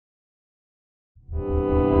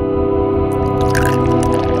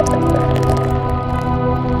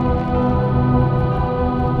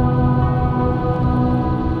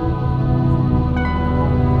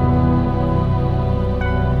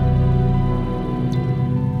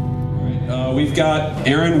we've got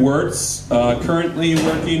Aaron Wirtz, currently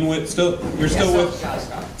working with, still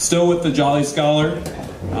with the Jolly Scholar,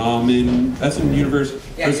 that's in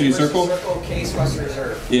University Circle? Case Western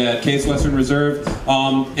Reserve. Yeah, Case Western Reserve.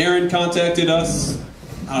 Aaron contacted us,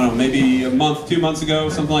 I don't know, maybe a month, 2 months ago,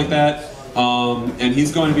 something like that. And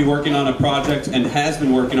he's going to be working on a project, and has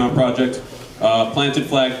been working on a project, Planted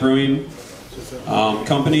Flag Brewing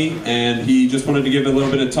Company, and he just wanted to give a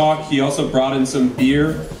little bit of talk. He also brought in some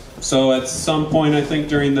beer, so at some point I think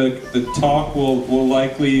during the talk we'll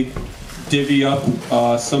likely divvy up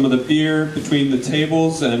some of the beer between the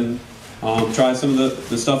tables and try some of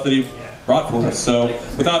the stuff that he brought for us. So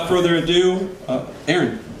without further ado,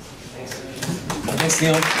 Aaron. Thanks,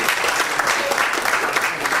 Neil.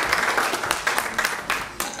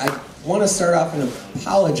 I want to start off and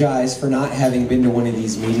apologize for not having been to one of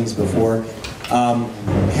these meetings before.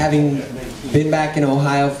 Having been back in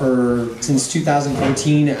Ohio since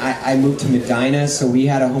 2014, I moved to Medina, so we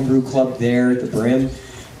had a homebrew club there at the Brim,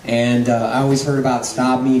 and I always heard about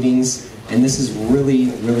S.N.O.B meetings, and this is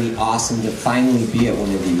really, really awesome to finally be at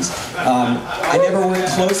one of these. I never went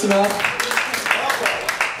close enough,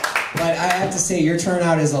 but I have to say your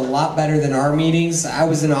turnout is a lot better than our meetings. I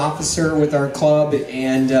was an officer with our club,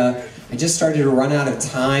 and I just started to run out of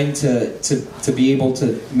time to be able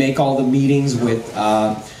to make all the meetings with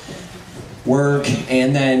work,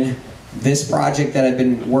 and then this project that I've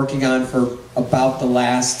been working on for about the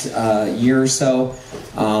last year or so.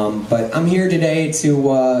 But I'm here today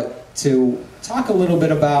to talk a little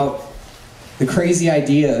bit about the crazy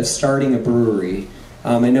idea of starting a brewery.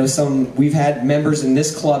 I know we've had members in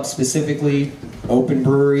this club specifically open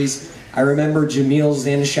breweries. I remember Jamil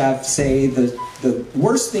Zanishev say the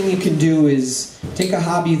worst thing you can do is take a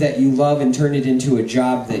hobby that you love and turn it into a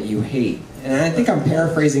job that you hate. And I think I'm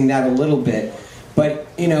paraphrasing that a little bit, but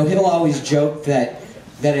you know, he'll always joke that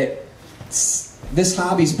this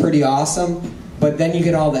hobby's pretty awesome, but then you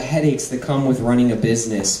get all the headaches that come with running a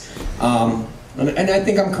business. And I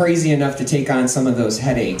think I'm crazy enough to take on some of those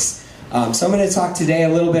headaches. So I'm going to talk today a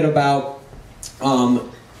little bit about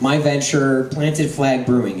my venture, Planted Flag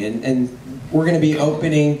Brewing, and we're going to be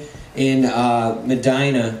opening in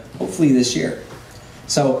Medina, hopefully this year.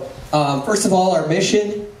 So first of all, our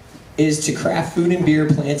mission is to craft food and beer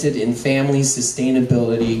planted in family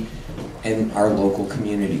sustainability and our local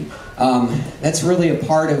community. That's really a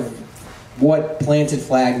part of what Planted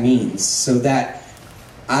Flag means, so that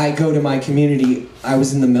I go to my community. I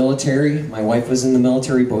was in the military, my wife was in the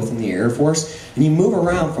military, both in the Air Force, and you move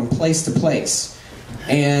around from place to place,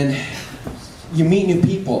 and you meet new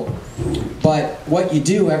people. But what you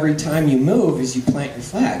do every time you move is you plant your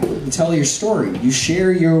flag. You tell your story. You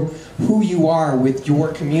share who you are with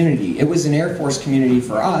your community. It was an Air Force community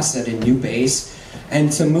for us at a new base,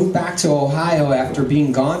 and to move back to Ohio after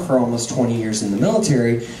being gone for almost 20 years in the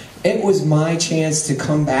military, it was my chance to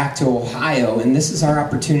come back to Ohio, and this is our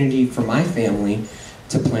opportunity for my family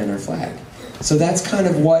to plant our flag. So that's kind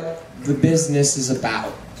of what the business is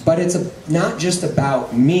about. But it's not just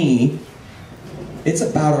about me, it's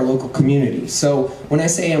about our local community. So when I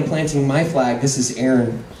say I'm planting my flag, this is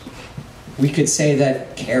Aaron. We could say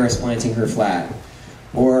that Kara's planting her flag.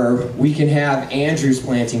 Or we can have Andrew's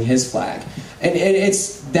planting his flag. And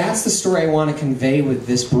that's the story I want to convey with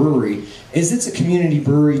this brewery, is it's a community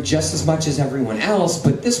brewery just as much as everyone else,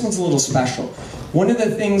 but this one's a little special. One of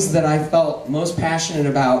the things that I felt most passionate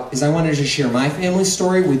about is I wanted to share my family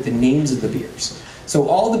story with the names of the beers. So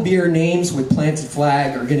all the beer names with Planted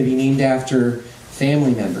Flag are going to be named after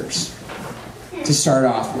family members to start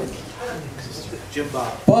off with.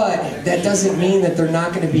 But that doesn't mean that they're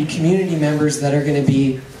not going to be community members that are going to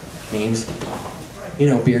be named,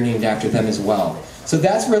 beer named after them as well. So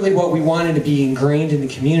that's really what we wanted to be ingrained in the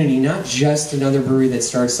community, not just another brewery that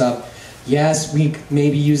starts up. Yes, we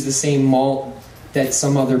maybe use the same malt that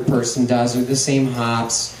some other person does, or the same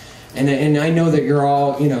hops. And I know that you're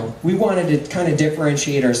all, we wanted to kind of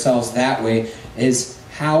differentiate ourselves that way, is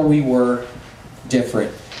how we were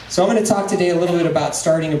different. So I'm going to talk today a little bit about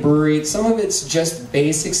starting a brewery. Some of it's just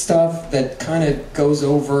basic stuff that kind of goes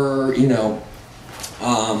over,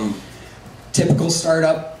 typical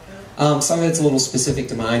startup. Some of it's a little specific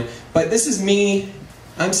to mine. But this is me.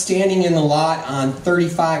 I'm standing in the lot on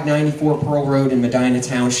 3594 Pearl Road in Medina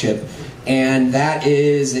Township. And that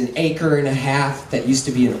is an 1.5 acres that used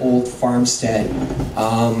to be an old farmstead.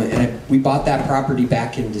 We bought that property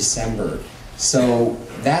back in December. So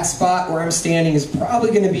that spot where I'm standing is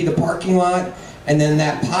probably going to be the parking lot, and then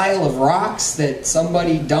that pile of rocks that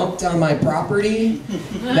somebody dumped on my property,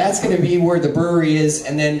 that's going to be where the brewery is,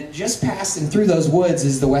 and then just passing through those woods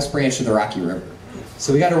is the West Branch of the Rocky River.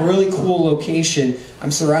 So we got a really cool location. I'm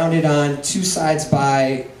surrounded on 2 sides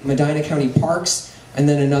by Medina County parks, and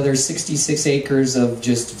then another 66 acres of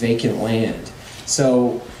just vacant land.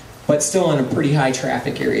 So, but still on a pretty high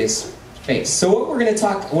traffic area space. So what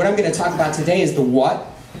I'm going to talk about today is the what,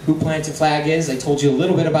 who Planted Flag is. I told you a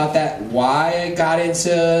little bit about that, why I got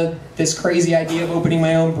into this crazy idea of opening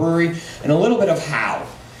my own brewery, and a little bit of how.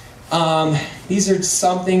 These are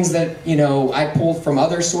some things that, you know, I pulled from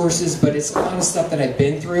other sources, but it's a lot of stuff that I've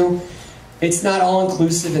been through. It's not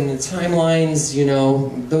all-inclusive, and the timelines, you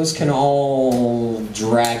know, those can all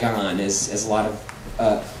drag on, as a lot of,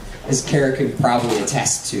 as Kara could probably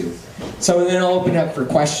attest to. So then I'll open it up for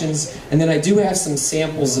questions, and then I do have some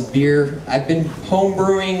samples of beer. I've been home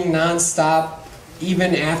brewing nonstop,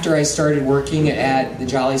 even after I started working at the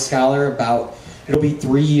Jolly Scholar. It'll be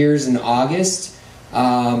 3 years in August.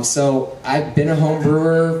 So I've been a home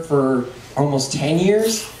brewer for almost 10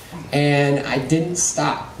 years, and I didn't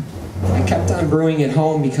stop. I kept on brewing at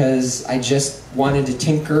home because I just wanted to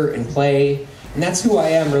tinker and play, and that's who I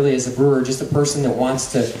am really as a brewer, just a person that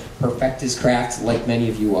wants to perfect his craft like many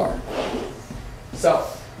of you are. So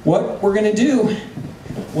what we're going to do,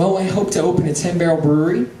 well, I hope to open a 10-barrel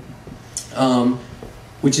brewery,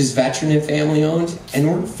 which is veteran and family owned, and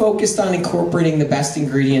we're focused on incorporating the best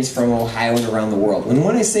ingredients from Ohio and around the world. And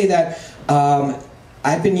when I say that,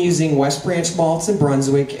 I've been using West Branch malts in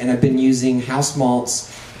Brunswick, and I've been using house malts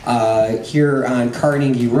here on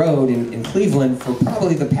Carnegie Road in Cleveland for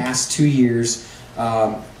probably the past 2 years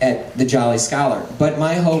at the Jolly Scholar. But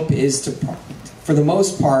my hope is to, for the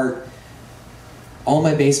most part, all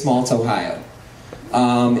my base malts Ohio.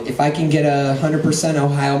 If I can get a 100%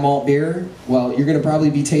 Ohio malt beer, well, you're going to probably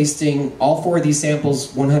be tasting all 4 of these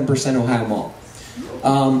samples 100% Ohio malt.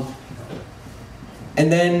 And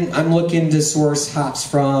then I'm looking to source hops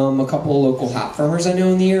from a couple of local hop farmers I know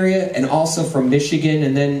in the area, and also from Michigan.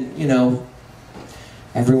 And then, you know,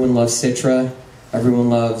 everyone loves Citra, everyone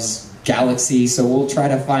loves Galaxy, so we'll try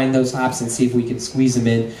to find those hops and see if we can squeeze them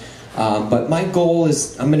in. But my goal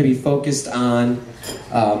is I'm going to be focused on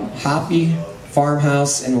hoppy,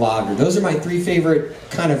 farmhouse, and lager. Those are my 3 favorite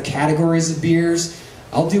kind of categories of beers.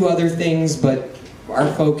 I'll do other things, but our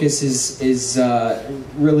focus is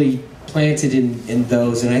really planted in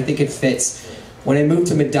those, and I think it fits. When I moved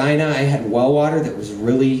to Medina, I had well water that was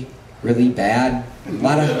really, really bad.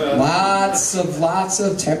 Lots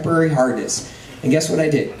of temporary hardness. And guess what I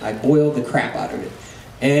did? I boiled the crap out of it.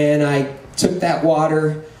 And I took that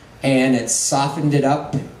water and it softened it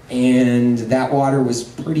up, and that water was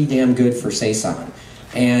pretty damn good for Saison.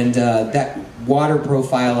 And that water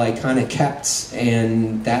profile I kind of kept,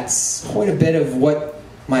 and that's quite a bit of what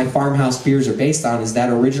my farmhouse beers are based on, is that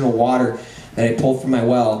original water that I pulled from my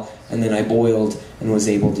well and then I boiled and was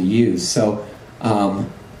able to use. So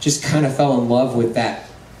just kind of fell in love with that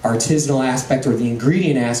artisanal aspect, or the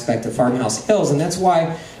ingredient aspect of farmhouse ales, and that's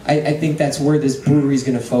why I think that's where this brewery is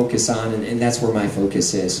going to focus on, and that's where my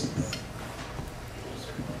focus is.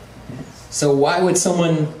 So why would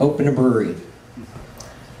someone open a brewery?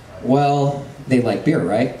 Well, they like beer,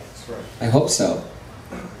 right? I hope so.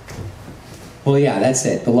 Well, yeah, that's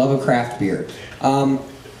it. The love of craft beer. Go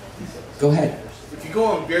ahead. If you go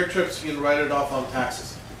on beer trips, you can write it off on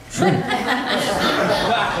taxes.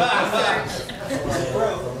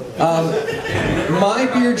 My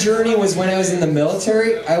beer journey was when I was in the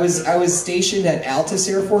military. I was stationed at Altus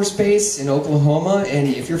Air Force Base in Oklahoma, and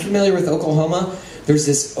if you're familiar with Oklahoma, there's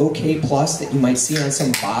this OK Plus that you might see on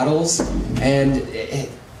some bottles, and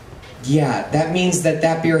yeah, that means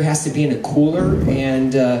that beer has to be in a cooler,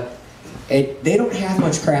 and they don't have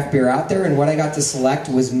much craft beer out there, and what I got to select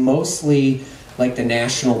was mostly like the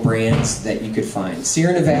national brands that you could find.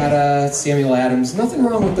 Sierra Nevada, Samuel Adams, nothing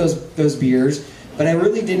wrong with those beers, but I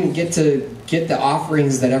really didn't get to get the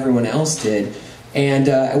offerings that everyone else did. And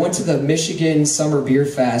I went to the Michigan Summer Beer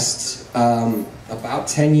Fest about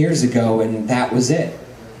 10 years ago, and that was it.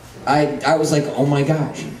 I was like, oh my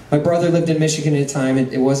gosh. My brother lived in Michigan at the time.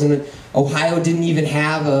 It wasn't, Ohio didn't even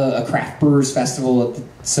have a craft brewers festival,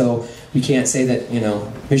 so we can't say that, you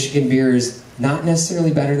know, Michigan beer is not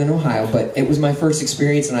necessarily better than Ohio, but it was my first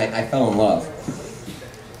experience, and I fell in love.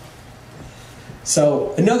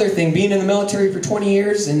 So another thing, being in the military for 20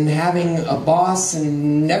 years and having a boss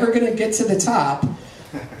and never going to get to the top,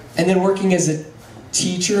 and then working as a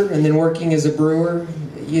teacher and then working as a brewer,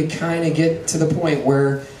 you kind of get to the point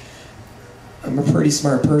where I'm a pretty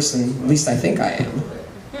smart person, at least I think I am.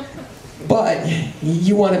 But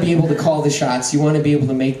you want to be able to call the shots, you want to be able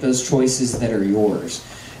to make those choices that are yours.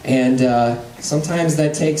 And sometimes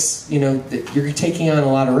that takes, you know, you're taking on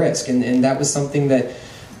a lot of risk, and that was something that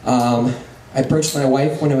I approached my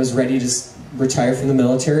wife when I was ready to retire from the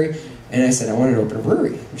military, and I said, I wanted to open a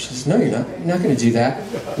brewery. And she says, no, you're not. You're not going to do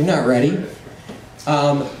that. You're not ready.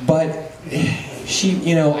 But she,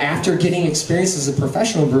 you know, after getting experience as a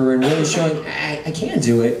professional brewer and really showing I can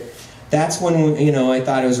do it, that's when, you know, I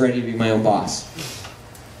thought I was ready to be my own boss.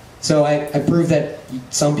 So I proved that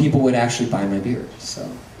some people would actually buy my beer.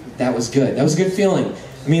 So that was good. That was a good feeling.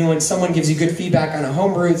 I mean, when someone gives you good feedback on a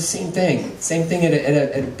homebrew, same thing. Same thing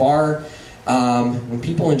at a bar. When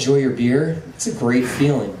people enjoy your beer, it's a great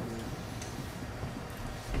feeling.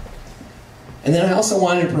 And then I also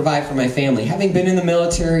wanted to provide for my family. Having been in the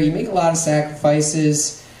military, you make a lot of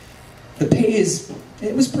sacrifices. The pay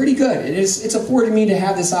it was pretty good. It's afforded me to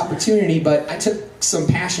have this opportunity, but I took some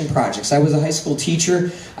passion projects. I was a high school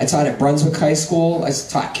teacher. I taught at Brunswick High School. I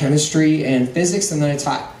taught chemistry and physics, and then I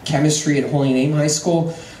taught chemistry at Holy Name High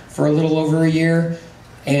School for a little over a year.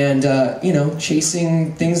 And, you know,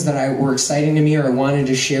 chasing things that were exciting to me, or I wanted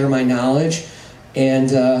to share my knowledge.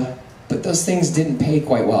 And, but those things didn't pay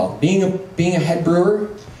quite well. Being a head brewer,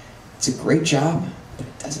 it's a great job, but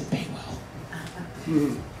it doesn't pay well.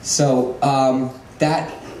 So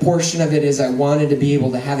that portion of it is I wanted to be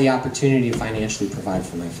able to have the opportunity to financially provide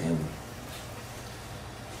for my family.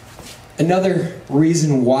 Another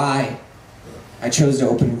reason why I chose to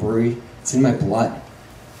open a brewery, it's in my blood.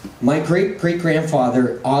 My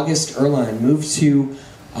great-great-grandfather, August Erlein, moved to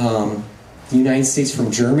the United States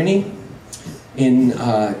from Germany in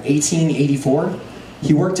 1884.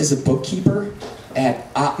 He worked as a bookkeeper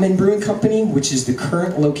at Ottman Brewing Company, which is the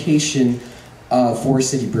current location of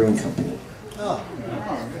Forest City Brewing Company.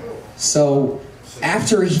 So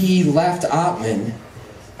after he left Ottman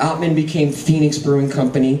became Phoenix Brewing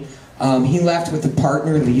Company. He left with a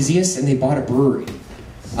partner, Lysias, and they bought a brewery.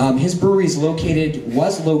 His brewery was located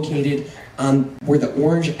on where the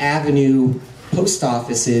Orange Avenue post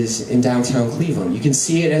office is in downtown Cleveland. You can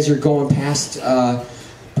see it as you're going past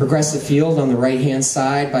Progressive Field on the right-hand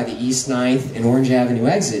side by the East 9th and Orange Avenue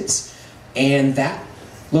exits. And that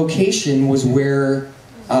location was where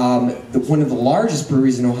one of the largest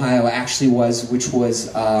breweries in Ohio actually was, which was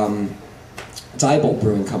Diebold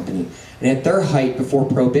Brewing Company. And at their height, before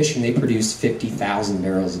Prohibition, they produced 50,000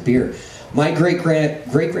 barrels of beer. My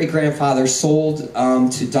great-great-grandfather sold to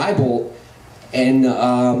Diebold in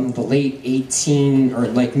the late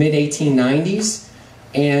mid-1890s,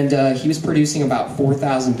 and he was producing about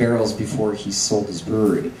 4,000 barrels before he sold his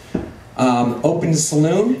brewery. Opened a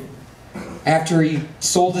saloon. After he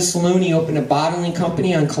sold the saloon, he opened a bottling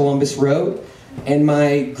company on Columbus Road. And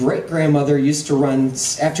my great-grandmother used to run,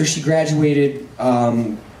 after she graduated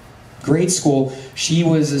grade school, she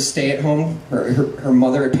was a stay-at-home. Her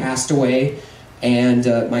mother had passed away, and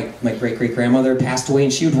my great-great-grandmother had passed away,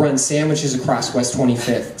 and she would run sandwiches across West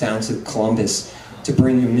 25th down to Columbus to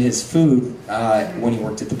bring him his food when he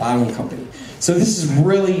worked at the bottling company. So this is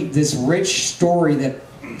really this rich story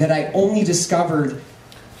that I only discovered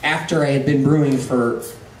after I had been brewing for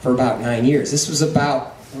about 9 years. It was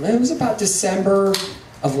about December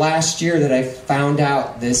of last year that I found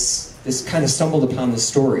out this kind of stumbled upon this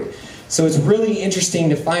story. So it's really interesting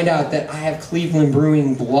to find out that I have Cleveland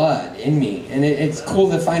brewing blood in me, and it's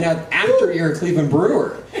cool to find out after you're a Cleveland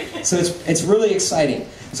brewer. So it's really exciting.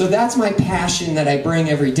 So that's my passion that I bring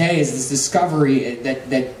every day, is this discovery that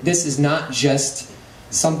this is not just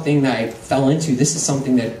something that I fell into. This is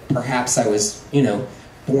something that perhaps I was, you know,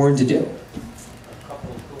 born to do. A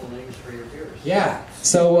couple of cool names for your beers. Yeah.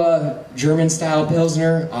 So German style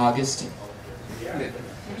Pilsner, August.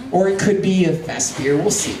 Or it could be a fest beer,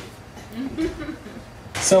 we'll see.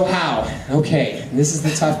 So how? Okay, this is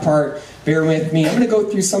the tough part. Bear with me. I'm going to go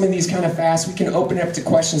through some of these kind of fast. We can open it up to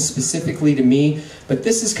questions specifically to me, but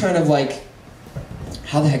this is kind of like,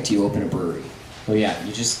 how the heck do you open a brewery? Well, yeah,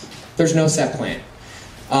 there's no set plan.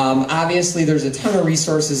 Obviously, there's a ton of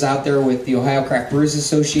resources out there with the Ohio Craft Brewers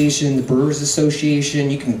Association, the Brewers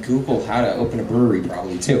Association. You can Google how to open a brewery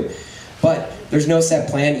probably too. But there's no set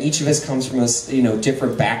plan. Each of us comes from a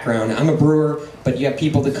different background. I'm a brewer, but you have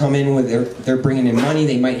people that come in with they're bringing in money.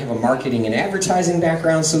 They might have a marketing and advertising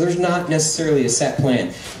background, so there's not necessarily a set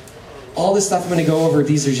plan. All this stuff I'm going to go over,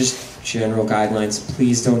 these are just general guidelines.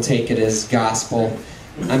 Please don't take it as gospel.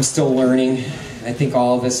 I'm still learning. I think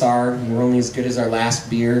all of us are. We're only as good as our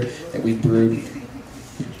last beer that we brewed.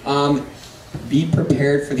 Be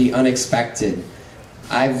prepared for the unexpected.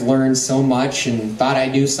 I've learned so much and thought I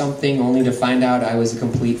knew something only to find out I was a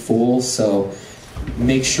complete fool, so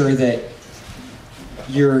make sure that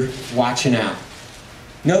you're watching out.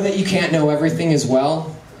 Know that you can't know everything as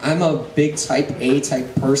well. I'm a big type A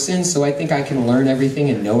type person, so I think I can learn everything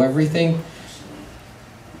and know everything.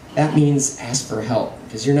 That means ask for help,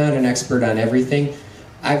 because you're not an expert on everything.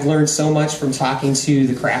 I've learned so much from talking to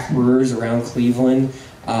the craft brewers around Cleveland.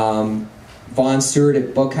 Vaughn Stewart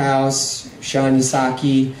at Bookhouse, Sean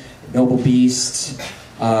Yasaki, Noble Beast,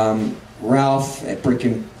 Ralph at Brick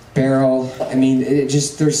and Barrel. I mean,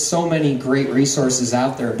 there's so many great resources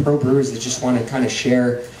out there, and pro brewers that just want to kind of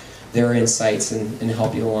share their insights and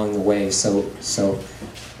help you along the way. So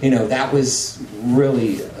that was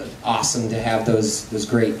really awesome to have those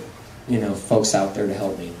great, folks out there to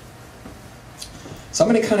help me. So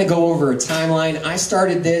I'm going to kind of go over a timeline. I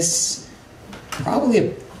started this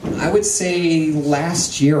probably, I would say,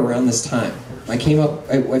 last year around this time. I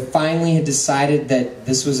finally had decided that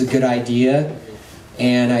this was a good idea,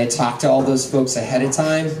 and I had talked to all those folks ahead of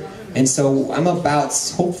time, and so I'm about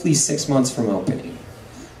hopefully 6 months from opening.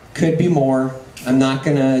 Could be more. I'm not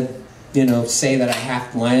going to, say that I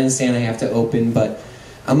have to, line in the sand I have to open, but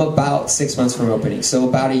I'm about 6 months from opening. So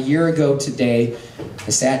about a year ago today, I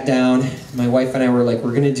sat down, my wife and I were like,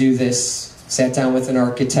 we're going to do this, sat down with an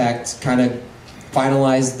architect, kind of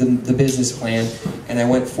finalized the business plan, and I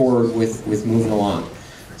went forward with moving along.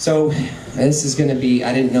 So this is going to be,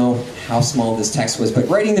 I didn't know how small this text was, but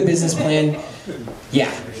writing the business plan,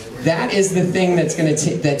 yeah, that is the thing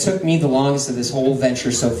that took me the longest of this whole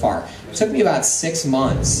venture so far. It took me about 6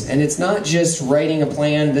 months, and it's not just writing a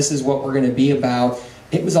plan, this is what we're going to be about.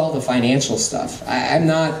 It was all the financial stuff. I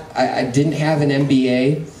didn't have an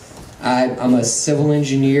MBA. I'm a civil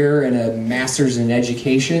engineer and a master's in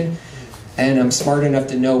education, and I'm smart enough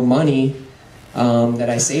to know money, that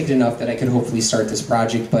I saved enough that I could hopefully start this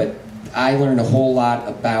project, but I learned a whole lot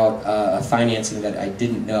about financing that I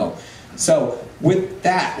didn't know. So with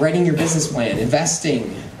that, writing your business plan,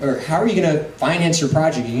 investing, or how are you going to finance your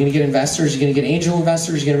project? Are you going to get investors? Are you going to get angel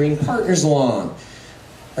investors? Are you going to bring partners along?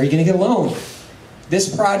 Are you going to get a loan?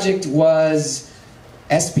 This project was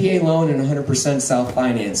SBA loan and 100%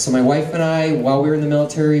 self-finance. So my wife and I, while we were in the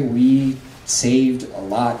military, we saved a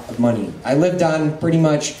lot of money. I lived on pretty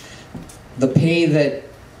much the pay that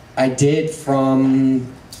I did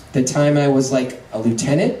from the time I was like a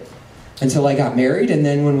lieutenant until I got married, and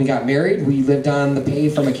then when we got married, we lived on the pay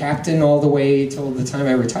from a captain all the way till the time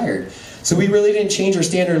I retired. So we really didn't change our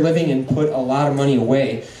standard of living and put a lot of money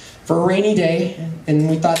away for a rainy day, and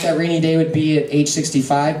we thought that rainy day would be at age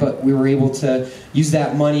 65, but we were able to use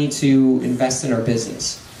that money to invest in our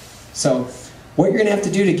business. So what you're going to have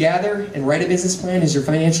to do to gather and write a business plan is your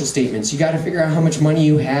financial statements. You got to figure out how much money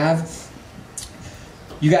you have.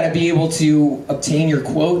 You got to be able to obtain your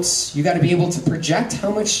quotes. You got to be able to project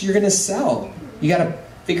how much you're going to sell. You got to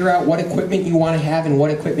figure out what equipment you want to have and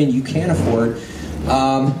what equipment you can afford.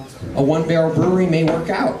 A one-barrel brewery may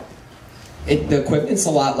work out. The equipment's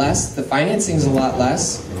a lot less. The financing's a lot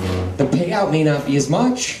less. The payout may not be as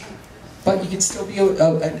much, but you can still be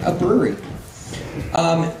a brewery.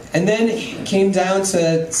 And then it came down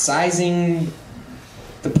to sizing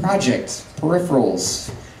the project,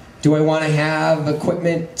 peripherals. Do I want to have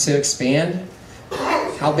equipment to expand?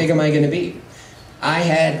 How big am I going to be? I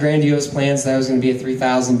had grandiose plans that I was going to be a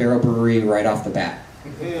 3,000 barrel brewery right off the bat.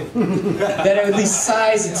 That I would at least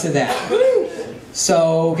size it to that.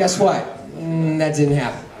 So guess what? That didn't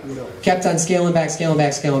happen. Kept on scaling back, scaling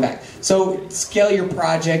back, scaling back. So scale your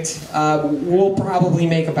project. We'll probably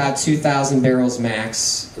make about 2,000 barrels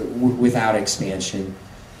max without expansion.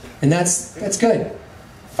 And that's good.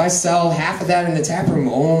 If I sell half of that in the tap room,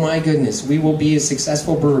 oh my goodness, we will be a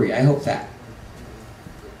successful brewery. I hope that.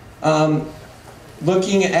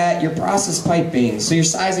 Looking at your process piping. So you're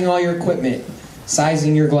sizing all your equipment,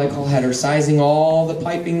 sizing your glycol header, sizing all the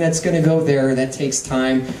piping that's going to go there. That takes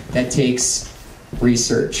time. That takes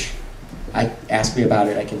research. Ask me about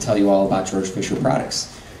it. I can tell you all about George Fisher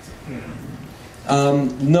products.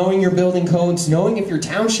 Knowing your building codes, knowing if your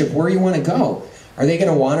township, where you want to go. Are they going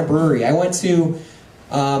to want a brewery? I went to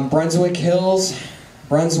Brunswick Hills,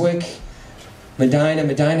 Brunswick,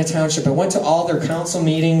 Medina Township. I went to all their council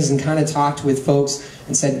meetings and kind of talked with folks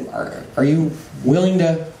and said, are you willing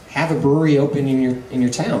to have a brewery open in your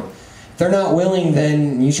town? If they're not willing,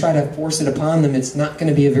 then you try to force it upon them, it's not going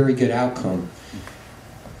to be a very good outcome.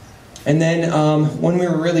 And then when we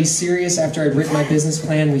were really serious, after I'd written my business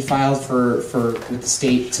plan, we filed with the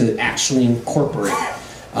state to actually incorporate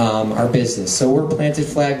our business. So we're Planted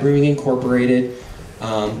Flag Brewing Incorporated.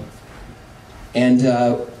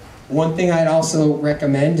 One thing I'd also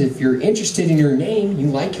recommend, if you're interested in your name, you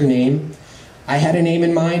like your name, I had a name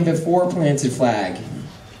in mind before Planted Flag.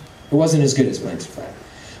 It wasn't as good as Planted Flag,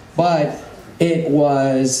 but it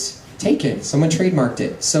was taken. Someone trademarked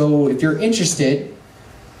it. So if you're interested,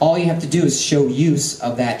 all you have to do is show use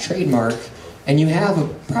of that trademark, and you have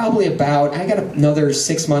probably about, I got another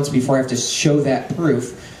 6 months before I have to show that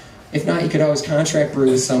proof. If not, you could always contract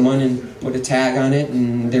brew with someone and put a tag on it,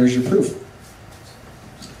 and there's your proof.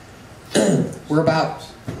 We're about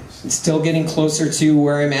still getting closer to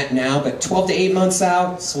where I'm at now, but 12 to 8 months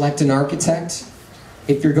out, select an architect.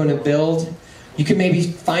 If you're going to build, you can maybe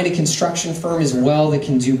find a construction firm as well that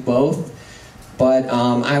can do both. But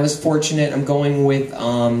I was fortunate. I'm going with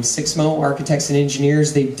S.N.O.B Architects and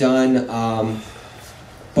Engineers. They've done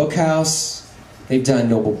Bookhouse. They've done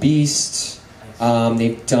Noble Beast.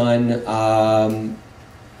 They've done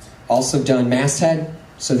also done Masthead.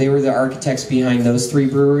 So they were the architects behind those 3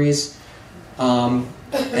 breweries.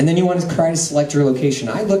 And then you want to try to select your location.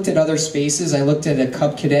 I looked at other spaces. I looked at a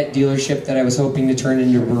Cub Cadet dealership that I was hoping to turn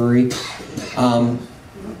into a brewery.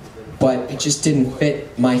 But it just didn't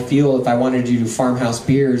fit my feel. If I wanted to do farmhouse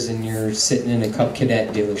beers and you're sitting in a Cub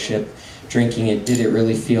Cadet dealership drinking it, did it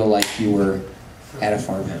really feel like you were at a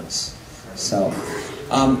farmhouse? So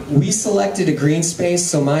we selected a green space,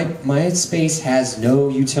 so my space has no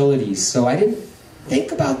utilities. So I didn't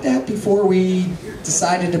think about that before we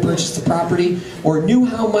decided to purchase the property, or knew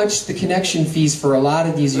how much the connection fees for a lot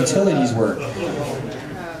of these utilities were.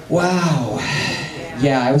 Wow.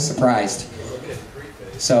 Yeah, I was surprised.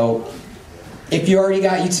 So if you already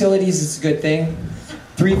got utilities, it's a good thing.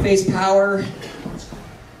 3-phase power,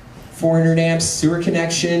 400 amps sewer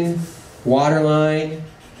connection, water line,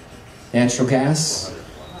 natural gas.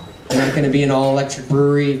 You're not going to be an all-electric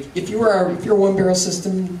brewery. If you're a one-barrel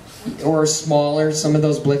system or smaller, some of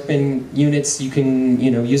those Blickman units, you can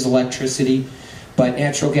use electricity, but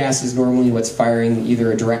natural gas is normally what's firing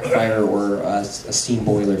either a direct fire or a steam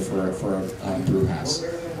boiler for a brew house.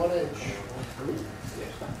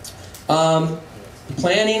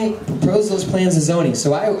 Planning, propose those plans and zoning.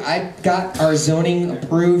 So I got our zoning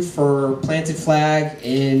approved for Planted Flag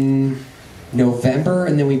in November,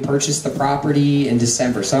 and then we purchased the property in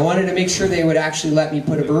December. So I wanted to make sure they would actually let me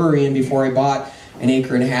put a brewery in before I bought an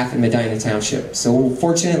acre and a half in Medina Township. So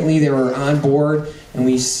fortunately they were on board, and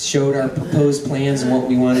we showed our proposed plans and what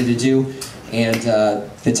we wanted to do, and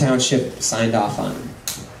the township signed off on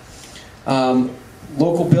them.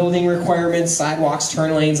 Local building requirements, sidewalks,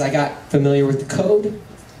 turn lanes. I got familiar with the code.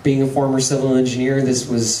 Being a former civil engineer, this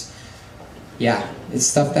was, yeah, it's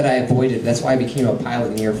stuff that I avoided. That's why I became a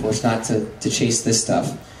pilot in the Air Force, not to chase this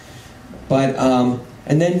stuff. But,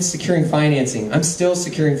 and then securing financing. I'm still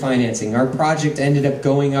securing financing. Our project ended up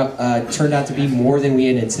going up, turned out to be more than we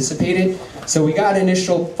had anticipated. So we got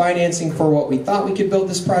initial financing for what we thought we could build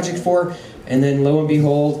this project for, and then lo and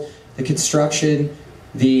behold, the construction,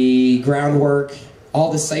 the groundwork, all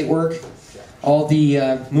the site work, all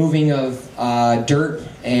the moving of dirt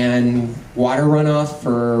and water runoff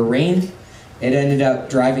for rain, it ended up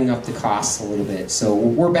driving up the costs a little bit. So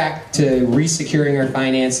we're back to resecuring our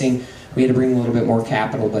financing. We had to bring a little bit more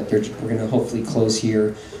capital, but we're going to hopefully close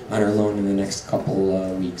here on our loan in the next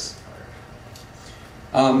couple weeks.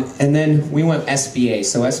 And then we went SBA.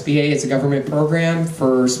 So SBA is a government program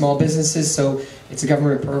for small businesses, so it's a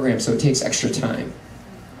government program, so it takes extra time.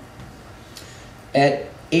 At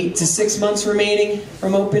 8 to 6 months remaining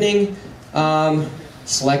from opening,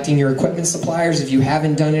 selecting your equipment suppliers if you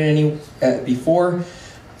haven't done it any before.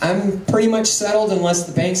 I'm pretty much settled unless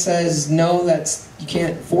the bank says no, you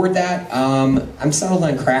can't afford that. I'm settled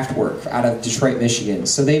on Craftwork out of Detroit, Michigan.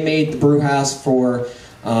 So they made the brew house for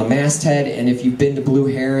Masthead, and if you've been to Blue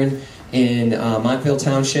Heron in Montville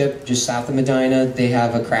Township, just south of Medina, they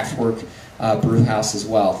have a Craftwork brew house as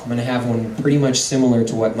well. I'm going to have one pretty much similar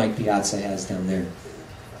to what Mike Piazza has down there.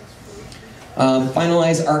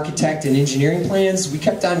 Finalize architect and engineering plans. We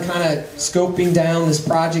kept on kind of scoping down this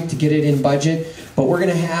project to get it in budget, but we're going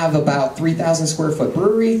to have about 3,000 square foot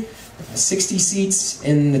brewery, 60 seats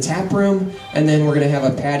in the tap room, and then we're going to have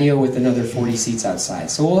a patio with another 40 seats outside.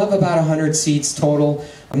 So we'll have about 100 seats total.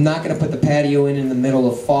 I'm not going to put the patio in the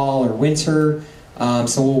middle of fall or winter,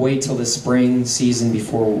 so we'll wait till the spring season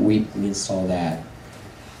before we install that.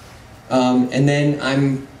 And then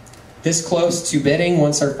I'm this close to bidding.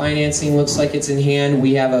 Once our financing looks like it's in hand,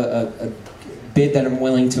 we have a bid that I'm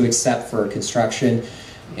willing to accept for construction.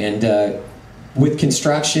 And with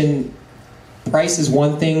construction, price is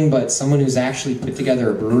one thing, but someone who's actually put together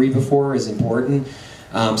a brewery before is important.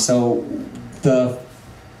 So the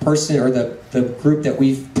person or the group that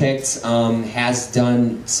we've picked has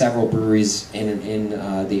done several breweries in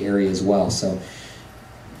the area as well. So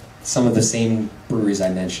some of the same breweries I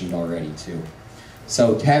mentioned already too.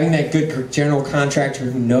 So having that good general contractor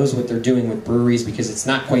who knows what they're doing with breweries, because it's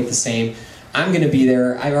not quite the same. I'm going to be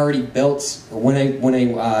there. I've already built, when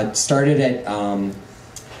I started at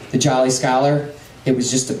the Jolly Scholar, it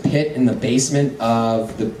was just a pit in the basement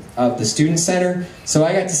of the student center. So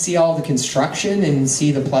I got to see all the construction and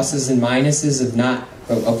see the pluses and minuses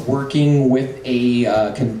of working with a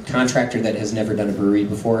contractor that has never done a brewery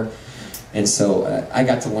before. And so I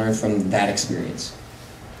got to learn from that experience.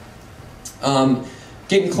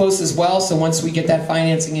 Getting close as well, so once we get that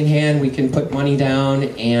financing in hand, we can put money down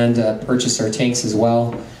and purchase our tanks as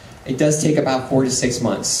well. It does take about 4 to 6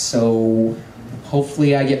 months, so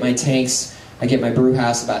hopefully I get my tanks, I get my brew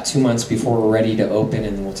house about 2 months before we're ready to open,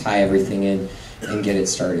 and we'll tie everything in and get it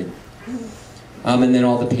started. And then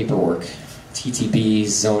all the paperwork, TTBs,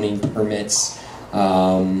 zoning permits,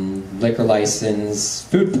 liquor license,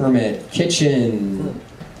 food permit, kitchen,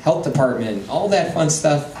 health department, all that fun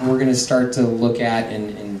stuff we're going to start to look at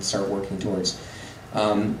and start working towards.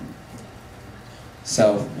 And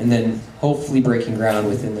then hopefully breaking ground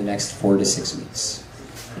within the next 4 to 6 weeks.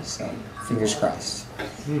 So, fingers crossed.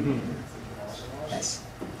 Yes.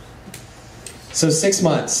 So 6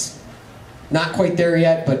 months. Not quite there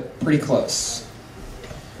yet, but pretty close.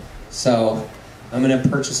 So, I'm going to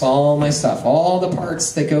purchase all my stuff, all the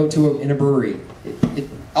parts that go to in a brewery.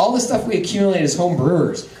 All the stuff we accumulate as home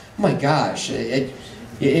brewers. Oh my gosh, it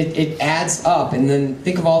adds up. And then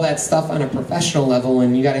think of all that stuff on a professional level,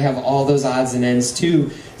 and you got to have all those odds and ends too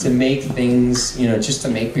to make things, just to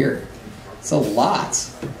make beer. It's a lot.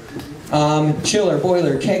 Chiller,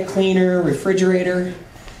 boiler, keg cleaner, refrigerator.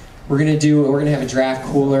 We're gonna have a draft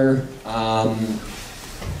cooler.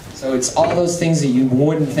 So it's all those things that you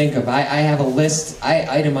wouldn't think of. I have a list. I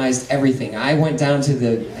itemized everything. I went down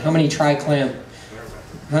to how many tri-clamps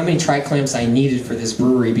I needed for this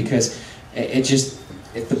brewery, because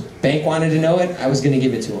if the bank wanted to know it, I was going to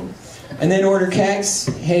give it to them. And then order kegs.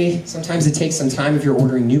 Hey, sometimes it takes some time if you're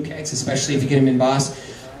ordering new kegs, especially if you get them in Boss.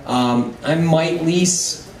 I might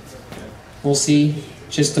lease. We'll see.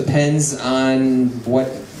 Just depends on what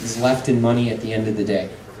is left in money at the end of the day.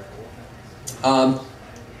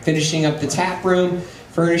 Finishing up the tap room,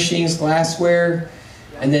 furnishings, glassware,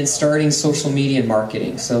 and then starting social media and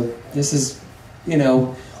marketing. So this is, we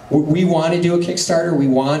want to do a Kickstarter. We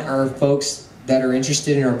want our folks that are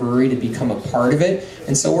interested in our brewery to become a part of it.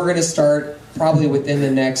 And so we're going to start probably within the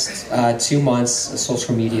next 2 months a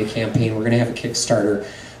social media campaign. We're going to have a Kickstarter.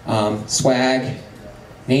 Swag,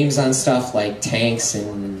 names on stuff like tanks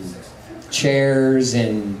and chairs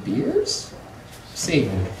and beers. See.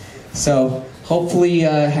 So hopefully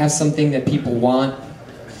have something that people want,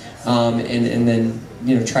 and then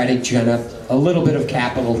try to gen up a little bit of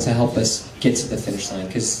capital to help us get to the finish line,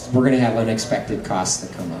 because we're going to have unexpected costs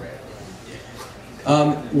that come up.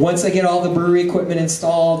 Once I get all the brewery equipment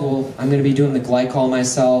installed, I'm going to be doing the glycol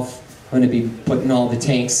myself. I'm going to be putting all the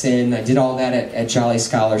tanks in. I did all that at Jolly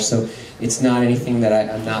Scholar, so it's not anything that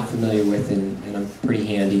I'm not familiar with, and I'm pretty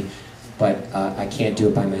handy. But I can't do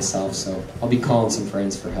it by myself, so I'll be calling some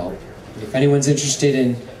friends for help. If anyone's interested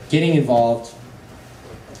in getting involved,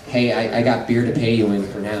 hey, I got beer to pay you in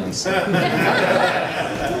for now. So.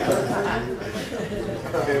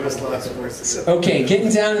 Okay,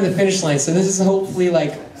 getting down to the finish line. So this is hopefully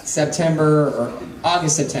like September or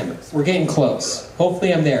August, September. We're getting close.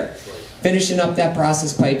 Hopefully I'm there. Finishing up that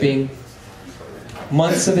process piping.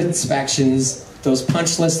 Months of inspections. Those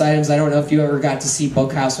punch list items. I don't know if you ever got to see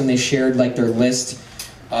Bookhouse when they shared like their list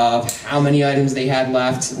of how many items they had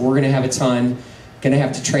left. We're going to have a ton. Going to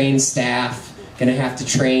have to train staff. Going to have to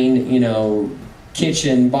train,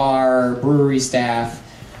 kitchen, bar, brewery staff.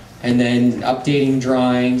 And then updating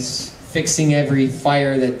drawings, fixing every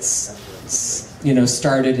fire that's,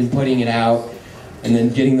 started and putting it out. And then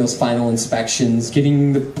getting those final inspections.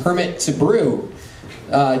 Getting the permit to brew.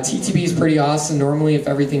 TTB is pretty awesome. Normally, if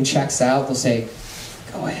everything checks out, they'll say,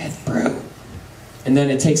 go ahead, brew. And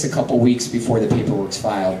then it takes a couple weeks before the paperwork's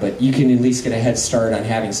filed, but you can at least get a head start on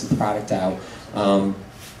having some product out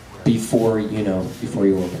before you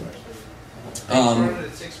open. Started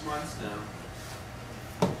at 6 months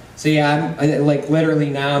now. So yeah, I'm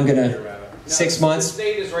literally now I'm gonna 6 months. The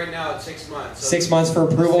state is right now at 6 months. So 6 months for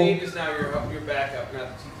approval. The state is now your backup, not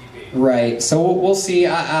the TTB. Right. So we'll see.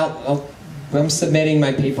 I'm submitting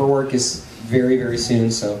my paperwork is very, very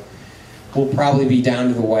soon, so we'll probably be down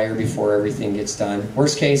to the wire before everything gets done.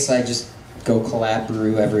 Worst case, I just go collab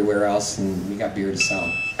brew everywhere else, and we got beer to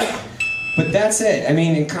sell. But that's it. I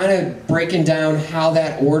mean, and kind of breaking down how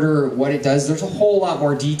that order, what it does. There's a whole lot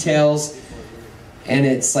more details, and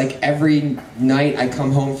it's like every night I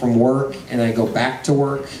come home from work and I go back to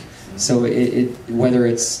work. So whether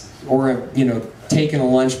it's taking a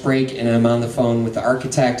lunch break and I'm on the phone with the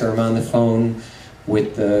architect, or I'm on the phone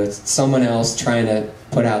with someone else trying to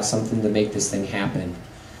put out something to make this thing happen.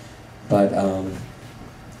 But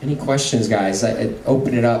Any questions, guys? I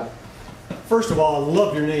open it up. First of all, I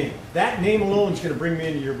love your name. That name alone is going to bring me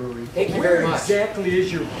into your brewery. Thank you very much. Where exactly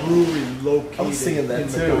is your brewery located? I'm seeing that in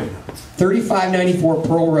too. Medina? 3594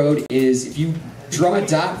 Pearl Road is, if you draw a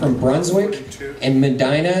dot from Brunswick and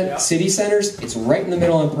Medina city centers, it's right in the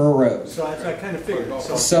middle on Pearl Road. So I kind of figured.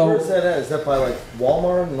 So Where's that at? Is that by like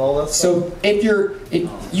Walmart and all that stuff? So if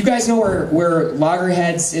you guys know where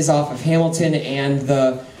Loggerheads is off of Hamilton and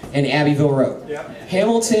Abbeville Road. Yeah.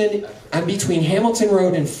 Hamilton, I'm between Hamilton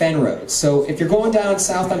Road and Fenn Road. So if you're going down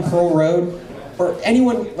south on Pearl Road, or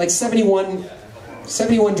anyone, like 71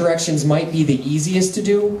 directions might be the easiest to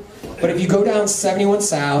do. But if you go down 71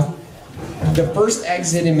 south, the first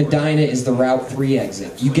exit in Medina is the Route 3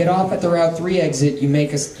 exit. You get off at the Route 3 exit, you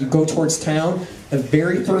go towards town, the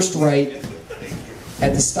very first right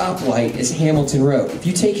at the stoplight is Hamilton Road. If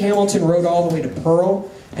you take Hamilton Road all the way to Pearl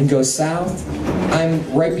and go south,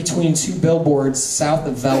 I'm right between two billboards south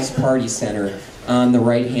of Vell's Party Center on the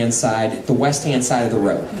right-hand side, the west-hand side of the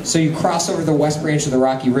road. So you cross over the west branch of the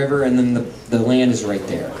Rocky River, and then the land is right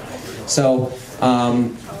there. So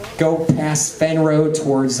go past Fenn Road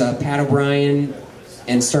towards Pat O'Brien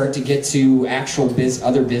and start to get to actual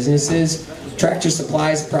other businesses. Tractor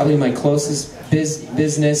Supply is probably my closest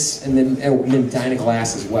business, and then Medina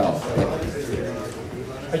Glass as well.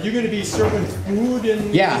 Are you going to be serving food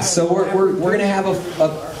and? Yeah, so we're going to have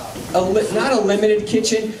not a limited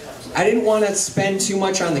kitchen. I didn't want to spend too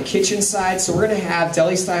much on the kitchen side, so we're going to have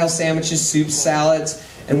deli-style sandwiches, soups, salads,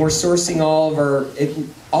 and we're sourcing all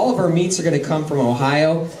of our meats are going to come from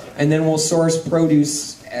Ohio, and then we'll source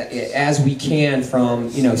produce as we can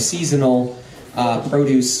from seasonal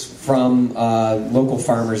produce from local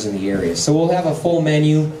farmers in the area. So we'll have a full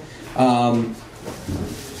menu.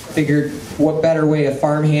 Figured what better way a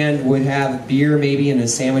farmhand would have beer maybe and a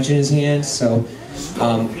sandwich in his hand. So,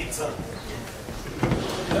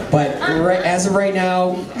 but as of right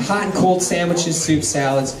now, hot and cold sandwiches, soup,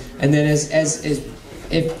 salads, and then as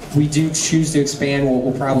if we do choose to expand,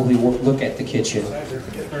 we'll probably look at the kitchen.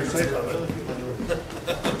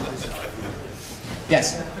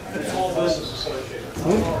 Yes.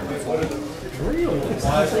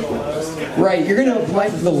 Right, you're going to apply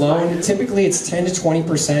for the loan. Typically, it's 10 to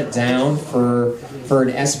 20% down for an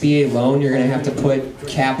SBA loan. You're going to have to put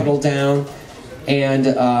capital down, and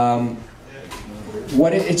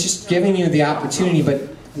it's just giving you the opportunity. But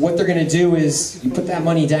what they're going to do is you put that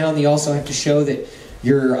money down. They also have to show that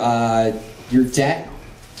your debt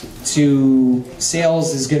to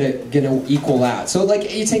sales is going to equal out. So,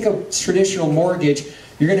 like you take a traditional mortgage,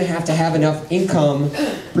 you're going to have enough income,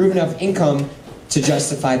 prove enough income to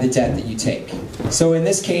justify the debt that you take. So in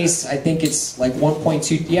this case, I think it's like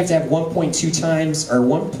 1.2. You have to have 1.2 times or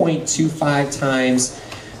 1.25 times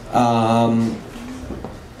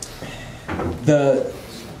the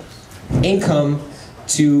income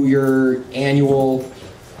to your annual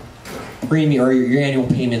premium or your annual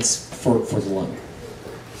payments for the loan.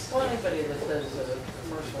 Well, anybody that does a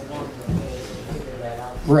commercial loan will figure that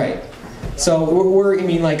out. Right. So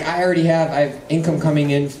I already have income coming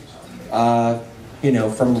in,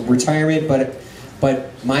 from retirement,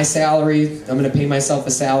 but my salary, I'm going to pay myself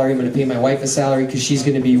a salary, I'm going to pay my wife a salary because she's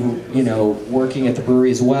going to be, working at the brewery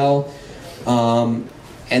as well.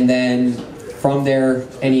 And then from there,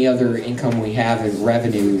 any other income we have in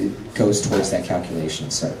revenue goes towards that calculation.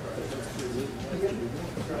 So.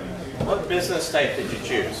 What business type did you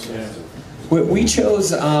choose? We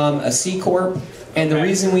chose a C Corp. And the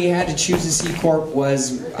reason we had to choose a C Corp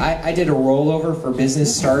was I did a rollover for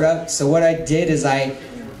business startup. So what I did is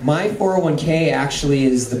my 401k actually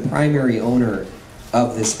is the primary owner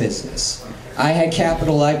of this business. I had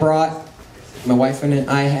capital I brought, my wife and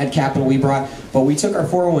I had capital we brought, but we took our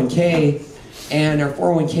 401k, and our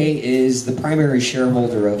 401k is the primary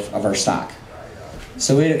shareholder of our stock.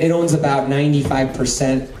 So it owns about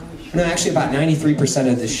 95%, no, actually about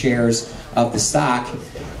 93% of the shares of the stock,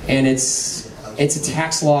 and it's a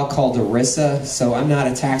tax law called ERISA, so I'm not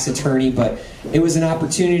a tax attorney, but it was an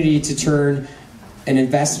opportunity to turn an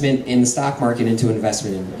investment in the stock market into an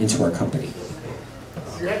investment into our company.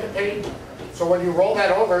 You have to pay, so when you roll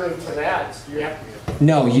that over into that, you have to...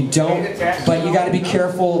 No, you don't, but you got to be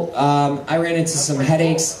careful. I ran into some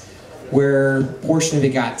headaches where a portion of it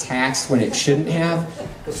got taxed when it shouldn't have.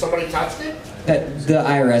 Because somebody touched it? That the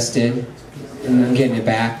IRS did, and I'm getting it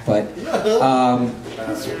back, but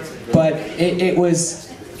it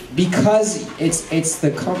was because it's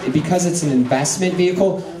an investment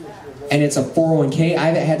vehicle and it's a 401k. I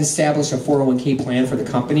had to establish a 401k plan for the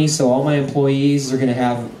company, so all my employees are going to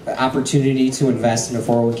have the opportunity to invest in a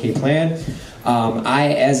 401k plan.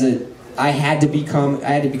 I had to become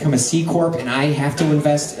a C corp, and I have to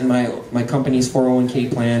invest in my company's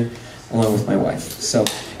 401k plan along with my wife. So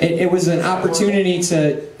it was an opportunity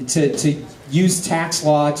to use tax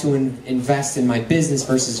law to invest in my business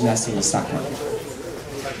versus investing in the stock market.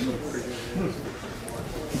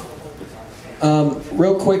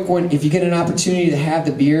 Real quick one, if you get an opportunity to have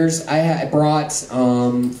the beers, I brought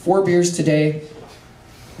 4 beers today.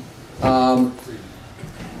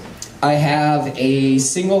 I have a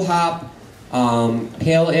single hop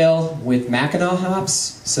pale ale with Mackinac hops.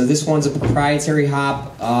 So this one's a proprietary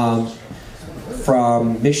hop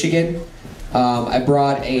from Michigan. I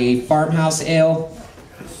brought a farmhouse ale,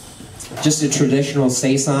 just a traditional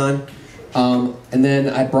saison. And then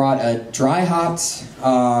I brought a dry hopped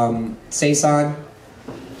saison.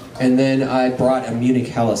 And then I brought a Munich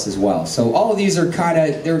Helles as well. So all of these are kind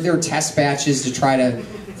of, they're test batches to try to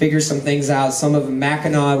figure some things out. Some of them,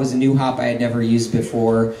 Mackinac was a new hop I had never used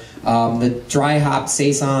before. The dry hop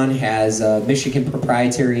saison has a Michigan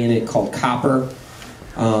proprietary in it called Copper.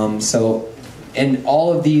 And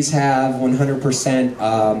all of these have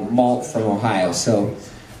 100% malt from Ohio. So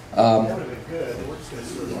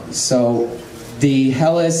the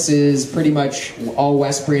Helles is pretty much all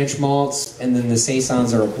West Branch malts, and then the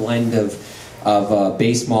saisons are a blend of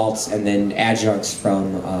base malts and then adjuncts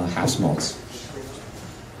from house malts.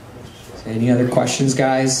 Any other questions,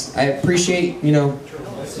 guys? I appreciate,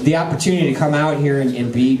 the opportunity to come out here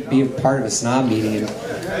and be a part of a S.N.O.B meeting and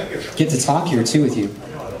get to talk here too with you.